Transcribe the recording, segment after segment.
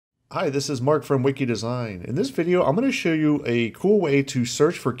Hi, this is Mark from Wiki Design. In this video, I'm going to show you a cool way to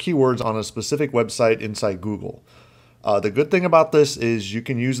search for keywords on a specific website inside Google. The good thing about this is you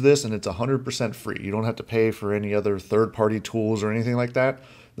can use this and it's 100% free. You don't have to pay for any other third-party tools or anything like that.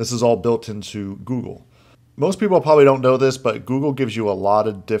 This is all built into Google. Most people probably don't know this, but Google gives you a lot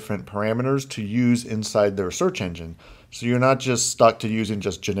of different parameters to use inside their search engine. So you're not just stuck to using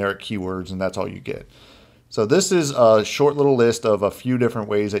just generic keywords and that's all you get. So this is a short little list of a few different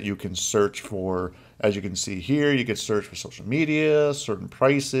ways that you can search for. As you can see here, you can search for social media, certain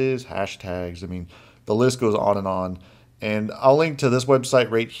prices, hashtags. I mean, the list goes on and on. And I'll link to this website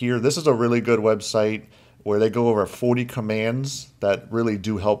right here. This is a really good website where they go over 40 commands that really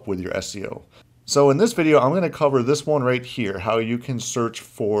do help with your SEO. So in this video, I'm going to cover this one right here, how you can search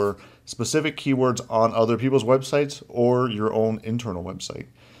for specific keywords on other people's websites or your own internal website.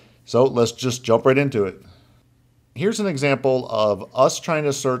 So let's just jump right into it. Here's an example of us trying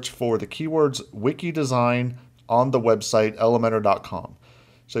to search for the keywords wiki design on the website elementor.com.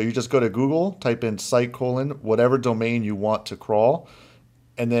 So you just go to Google, type in site : whatever domain you want to crawl,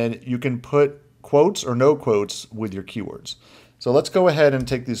 and then you can put quotes or no quotes with your keywords. So let's go ahead and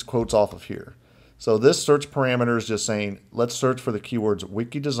take these quotes off of here. So this search parameter is just saying, let's search for the keywords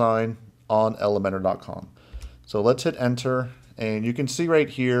wiki design on elementor.com. So let's hit enter, and you can see right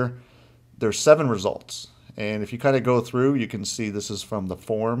here, there's 7 results. And if you kind of go through, you can see this is from the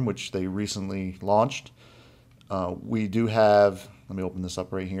forum, which they recently launched. We do have, let me open this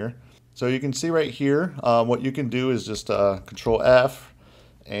up right here. So you can see right here, what you can do is just Control F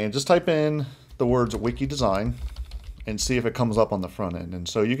and just type in the words wiki design and see if it comes up on the front end. And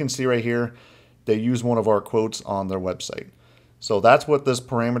so you can see right here, they use one of our quotes on their website. So that's what this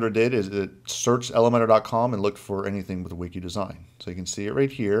parameter did, is it searched elementor.com and looked for anything with wiki design. So you can see it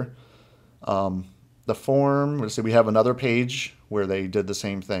right here. The form, let's see, we have another page where they did the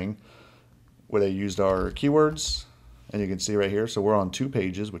same thing, where they used our keywords, and you can see right here, so we're on 2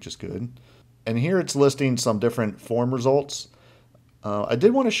 pages, which is good. And here it's listing some different form results. I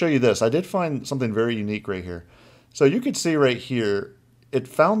did want to show you this. I did find something very unique right here. So you can see right here, it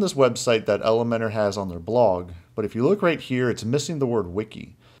found this website that Elementor has on their blog, but if you look right here, it's missing the word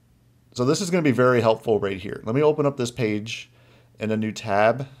wiki. So this is going to be very helpful right here. Let me open up this page in a new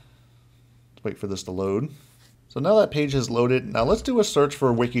tab. Wait for this to load. So now that page has loaded. Now let's do a search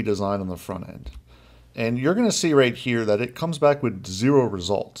for wiki design on the front end. And you're going to see right here that it comes back with 0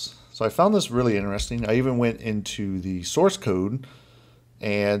 results. So I found this really interesting. I even went into the source code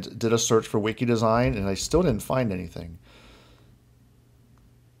and did a search for wiki design, and I still didn't find anything.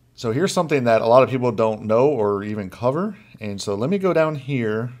 So here's something that a lot of people don't know or even cover. And so let me go down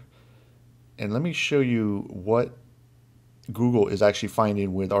here and let me show you what Google is actually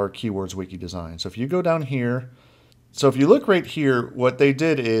finding with our keywords wiki design. So if you go down here, so if you look right here, what they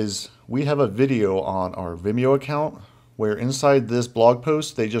did is we have a video on our Vimeo account where inside this blog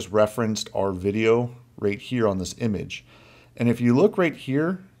post, they just referenced our video right here on this image. And if you look right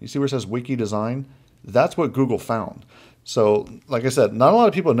here, you see where it says wiki design, that's what Google found. So like I said, not a lot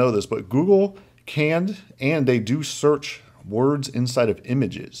of people know this, but Google can, and they do search words inside of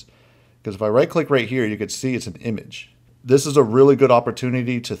images. Because if I right click right here, you can see it's an image. This is a really good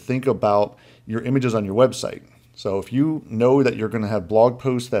opportunity to think about your images on your website. So if you know that you're going to have blog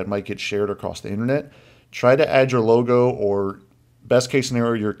posts that might get shared across the internet, try to add your logo or best case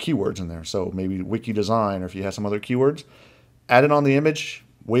scenario, your keywords in there. So maybe wiki design, or if you have some other keywords, add it on the image,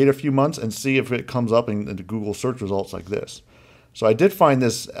 wait a few months and see if it comes up in the Google search results like this. So I did find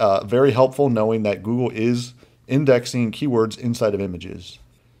this very helpful, knowing that Google is indexing keywords inside of images.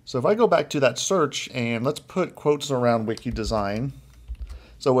 So if I go back to that search and let's put quotes around wiki design.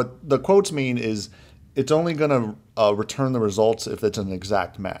 So what the quotes mean is it's only going to return the results if it's an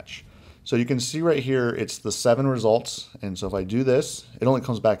exact match. So you can see right here, it's the 7 results. And so if I do this, it only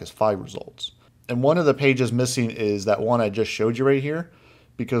comes back as 5 results. And one of the pages missing is that one I just showed you right here,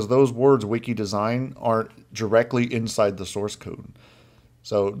 because those words wiki design aren't directly inside the source code.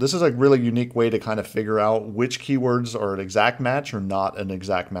 So this is a really unique way to kind of figure out which keywords are an exact match or not an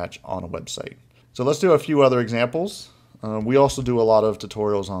exact match on a website. So let's do a few other examples. We also do a lot of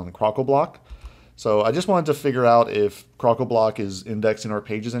tutorials on Crockleblock. So I just wanted to figure out if Crockleblock is indexing our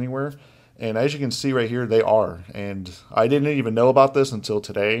pages anywhere. And as you can see right here, they are. And I didn't even know about this until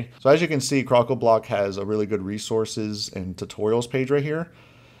today. So as you can see, Crockleblock has a really good resources and tutorials page right here.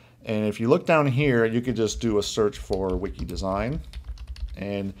 And if you look down here, you could just do a search for wiki design.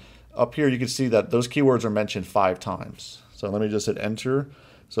 And up here, you can see that those keywords are mentioned 5 times. So let me just hit enter.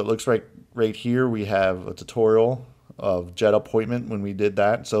 So it looks like right here, we have a tutorial of jet appointment when we did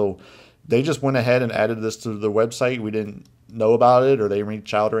that. So they just went ahead and added this to their website. We didn't know about it or they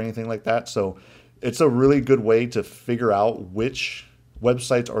reach out or anything like that. So it's a really good way to figure out which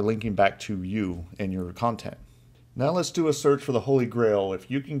websites are linking back to you and your content. Now let's do a search for the Holy Grail.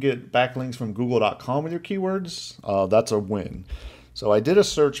 If you can get backlinks from google.com with your keywords, that's a win. So I did a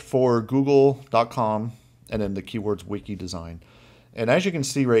search for google.com and then the keywords wiki design. And as you can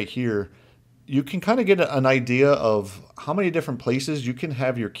see right here, you can kind of get an idea of how many different places you can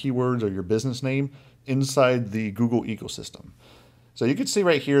have your keywords or your business name inside the Google ecosystem. So you can see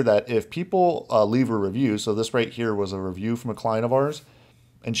right here that if people leave a review, so this right here was a review from a client of ours,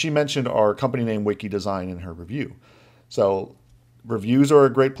 and she mentioned our company name Wiki Design in her review. So reviews are a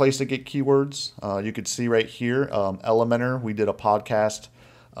great place to get keywords. You could see right here, Elementor, we did a podcast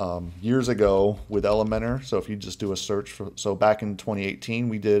years ago with Elementor. So if you just do a search for, so back in 2018,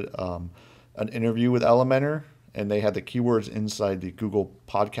 we did an interview with Elementor, and they had the keywords inside the Google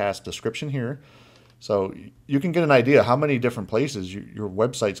podcast description here. So you can get an idea how many different places your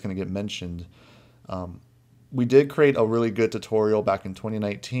website's going to get mentioned. We did create a really good tutorial back in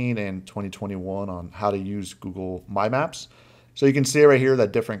 2019 and 2021 on how to use Google My Maps. So you can see right here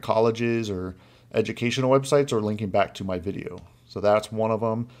that different colleges or educational websites are linking back to my video. So that's one of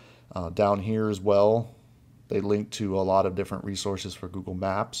them. Down here as well, they link to a lot of different resources for Google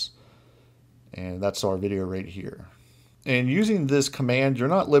Maps. And that's our video right here. And using this command, you're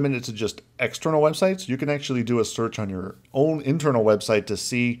not limited to just external websites. You can actually do a search on your own internal website to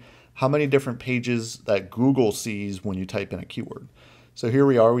see how many different pages that Google sees when you type in a keyword. So here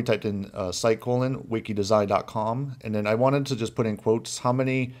we are, we typed in site:/wikidesign.com, and then I wanted to just put in quotes how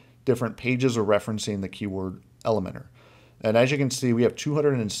many different pages are referencing the keyword Elementor. And as you can see, we have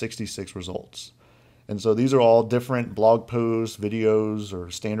 266 results. And so these are all different blog posts, videos, or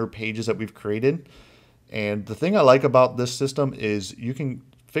standard pages that we've created. And the thing I like about this system is you can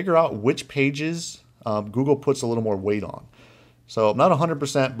figure out which pages Google puts a little more weight on. So not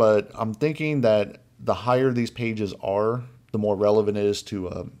 100%, but I'm thinking that the higher these pages are, the more relevant it is to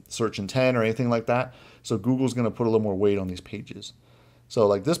a search intent or anything like that. So Google's going to put a little more weight on these pages. So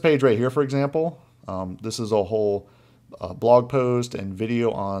like this page right here, for example, this is a whole blog post and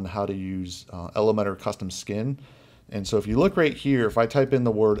video on how to use Elementor custom skin. And so if you look right here, if I type in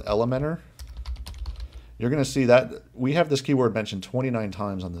the word Elementor, you're going to see that we have this keyword mentioned 29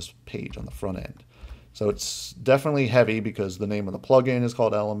 times on this page on the front end. So it's definitely heavy because the name of the plugin is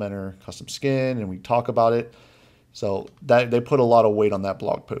called Elementor Custom Skin, and we talk about it. So that they put a lot of weight on that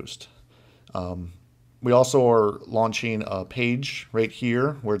blog post. We also are launching a page right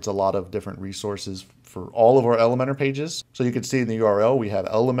here where it's a lot of different resources for all of our Elementor pages. So you can see in the URL, we have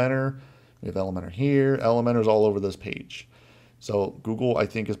Elementor here, Elementor's all over this page. So Google, I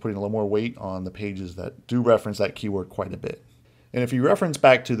think, is putting a little more weight on the pages that do reference that keyword quite a bit. And if you reference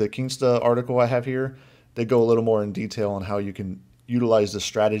back to the Kingsta article I have here, they go a little more in detail on how you can utilize this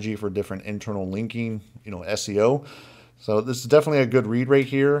strategy for different internal linking, SEO. So this is definitely a good read right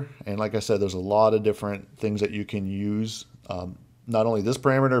here. And like I said, there's a lot of different things that you can use, not only this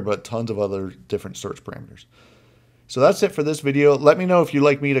parameter, but tons of other different search parameters. So that's it for this video. Let me know if you'd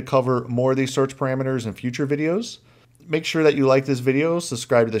like me to cover more of these search parameters in future videos. Make sure that you like this video,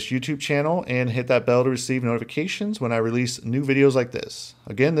 subscribe to this YouTube channel, and hit that bell to receive notifications when I release new videos like this.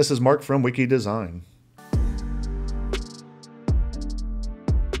 Again, this is Mark from Wiki Design.